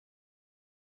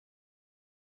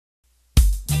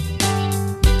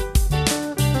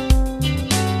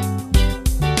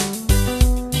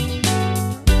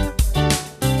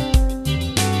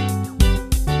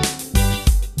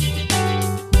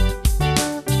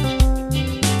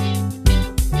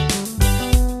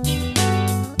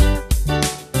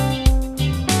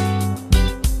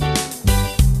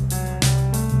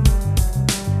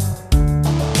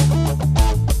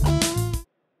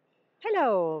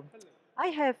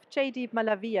Jaideep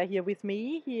Malaviya here with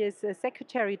me. He is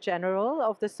Secretary General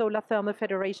of the Solar Thermal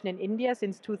Federation in India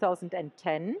since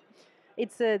 2010.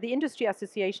 It's the industry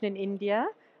association in India,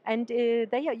 and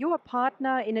you are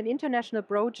partner in an international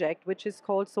project which is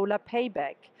called Solar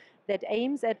Payback, that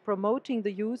aims at promoting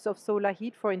the use of solar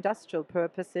heat for industrial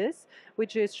purposes,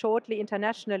 which is shortly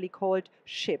internationally called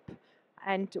SHIP.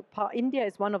 And India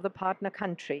is one of the partner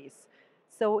countries.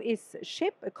 So is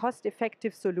SHIP a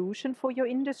cost-effective solution for your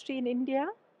industry in India?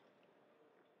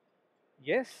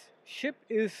 Yes, SHIP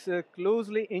is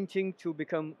closely inching to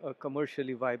become a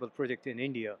commercially viable project in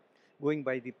India, going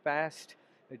by the past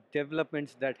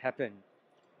developments that happened.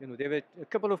 There were a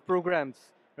couple of programs.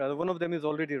 Rather, one of them is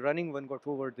already running. One got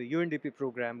over. The UNDP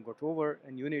program got over,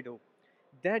 and UNIDO.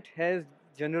 That has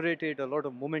generated a lot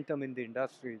of momentum in the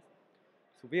industries.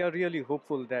 So we are really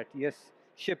hopeful that yes,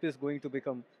 SHIP is going to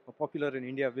become popular in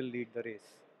India. Will lead the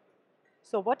race.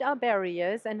 So what are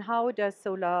barriers and how does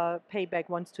Solar Payback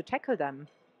wants to tackle them?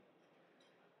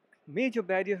 Major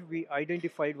barrier we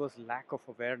identified was lack of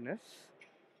awareness.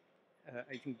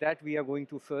 I think that we are going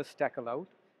to first tackle out.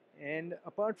 And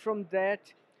apart from that,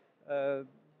 uh,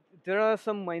 there are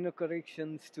some minor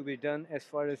corrections to be done as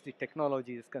far as the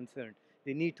technology is concerned.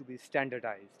 They need to be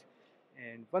standardized.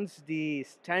 And once the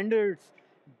standards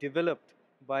developed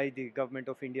by the government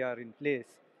of India are in place,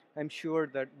 I'm sure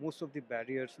that most of the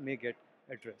barriers may get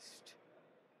addressed.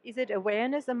 Is it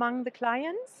awareness among the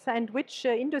clients, and which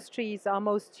industries are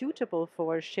most suitable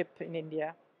for SHIP in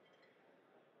India?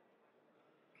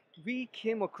 We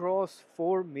came across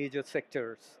four major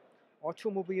sectors: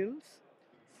 automobiles,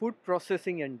 food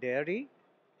processing and dairy,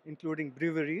 including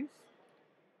breweries,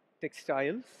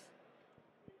 textiles,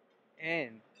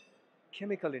 and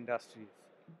chemical industries.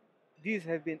 These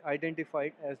have been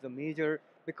identified as the major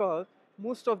because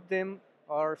most of them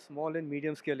are small and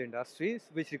medium scale industries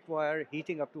which require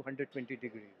heating up to 120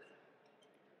 degrees.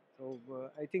 So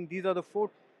I think these are the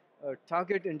four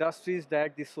target industries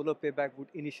that the solar payback would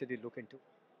initially look into.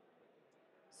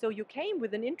 So you came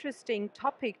with an interesting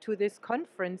topic to this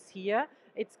conference here.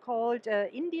 It's called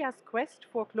India's Quest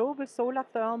for Global Solar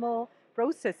Thermal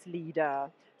Process Leader.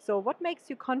 So what makes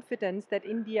you confident that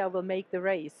India will make the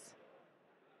race?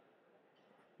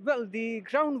 Well, the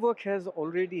groundwork has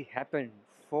already happened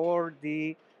for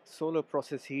the solar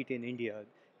process heat in India.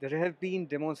 There have been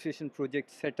demonstration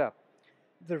projects set up.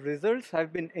 The results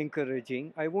have been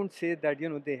encouraging. I won't say that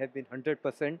they have been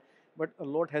 100%, but a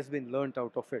lot has been learnt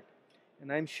out of it.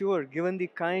 And I'm sure, given the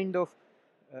kind of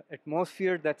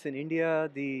atmosphere that's in India,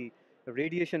 the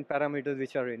radiation parameters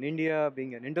which are in India,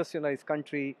 being an industrialized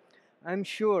country, I'm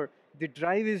sure the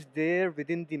drive is there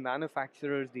within the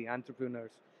manufacturers, the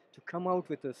entrepreneurs, to come out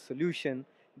with a solution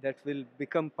that will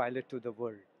become pilot to the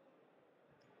world.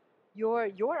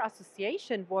 Your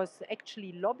association was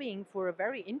actually lobbying for a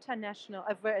very international,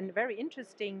 a very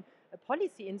interesting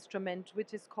policy instrument,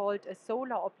 which is called a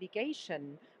solar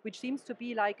obligation, which seems to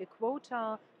be like a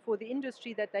quota for the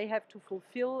industry that they have to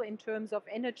fulfill in terms of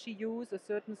energy use, a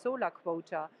certain solar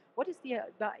quota. What is the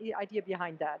idea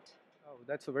behind that? Oh,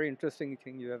 that's a very interesting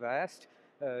thing you have asked.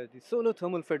 The Solar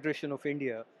Thermal Federation of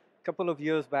India, a couple of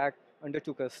years back,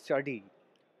 undertook a study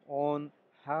on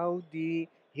how the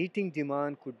heating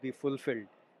demand could be fulfilled,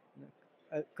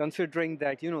 considering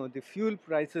that the fuel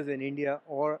prices in India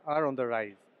are on the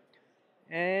rise.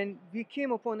 And we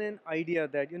came upon an idea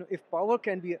that if power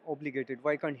can be obligated,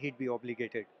 why can't heat be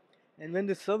obligated? And when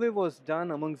the survey was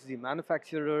done amongst the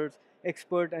manufacturers,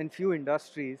 expert, and few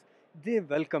industries, they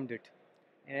welcomed it.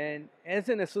 And as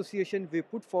an association, we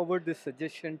put forward this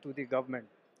suggestion to the government,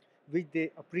 which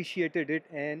they appreciated it,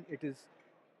 and it is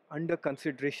under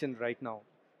consideration right now.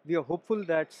 We are hopeful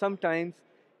that sometimes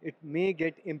it may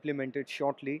get implemented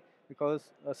shortly because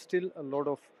still a lot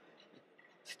of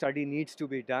study needs to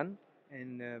be done,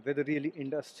 and whether really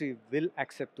industry will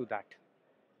accept to that.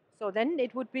 So then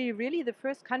it would be really the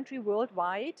first country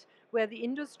worldwide where the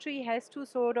industry has to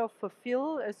sort of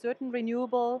fulfill a certain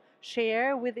renewable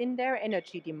share within their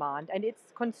energy demand, and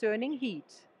it's concerning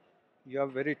heat. You are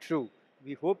very true.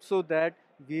 We hope so that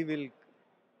we will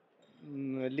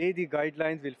lay the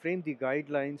guidelines, will frame the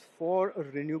guidelines for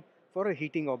a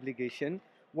heating obligation.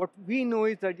 What we know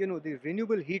is that the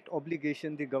renewable heat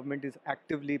obligation the government is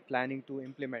actively planning to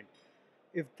implement.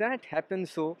 If that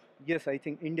happens, so yes, I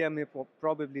think India may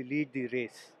probably lead the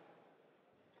race.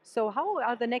 So how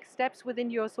are the next steps within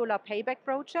your solar payback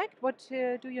project? What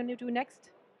do you do next?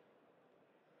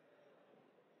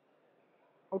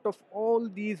 Out of all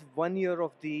these 1 year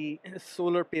of the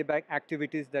solar payback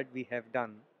activities that we have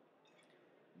done,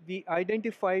 we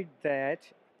identified that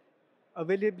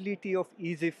availability of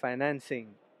easy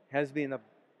financing has been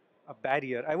a a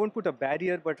barrier. I won't put a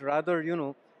barrier, but rather,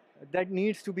 that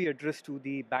needs to be addressed to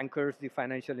the bankers, the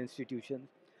financial institutions.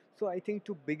 So I think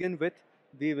to begin with,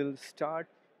 we will start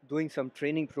doing some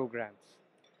training programs.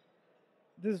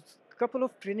 There's a couple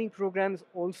of training programs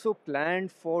also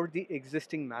planned for the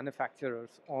existing manufacturers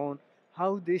on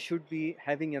how they should be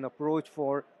having an approach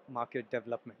for market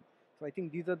development. So I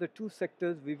think these are the two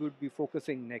sectors we would be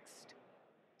focusing next.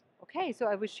 Okay, so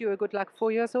I wish you a good luck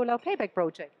for your solar payback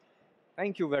project.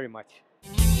 Thank you very much.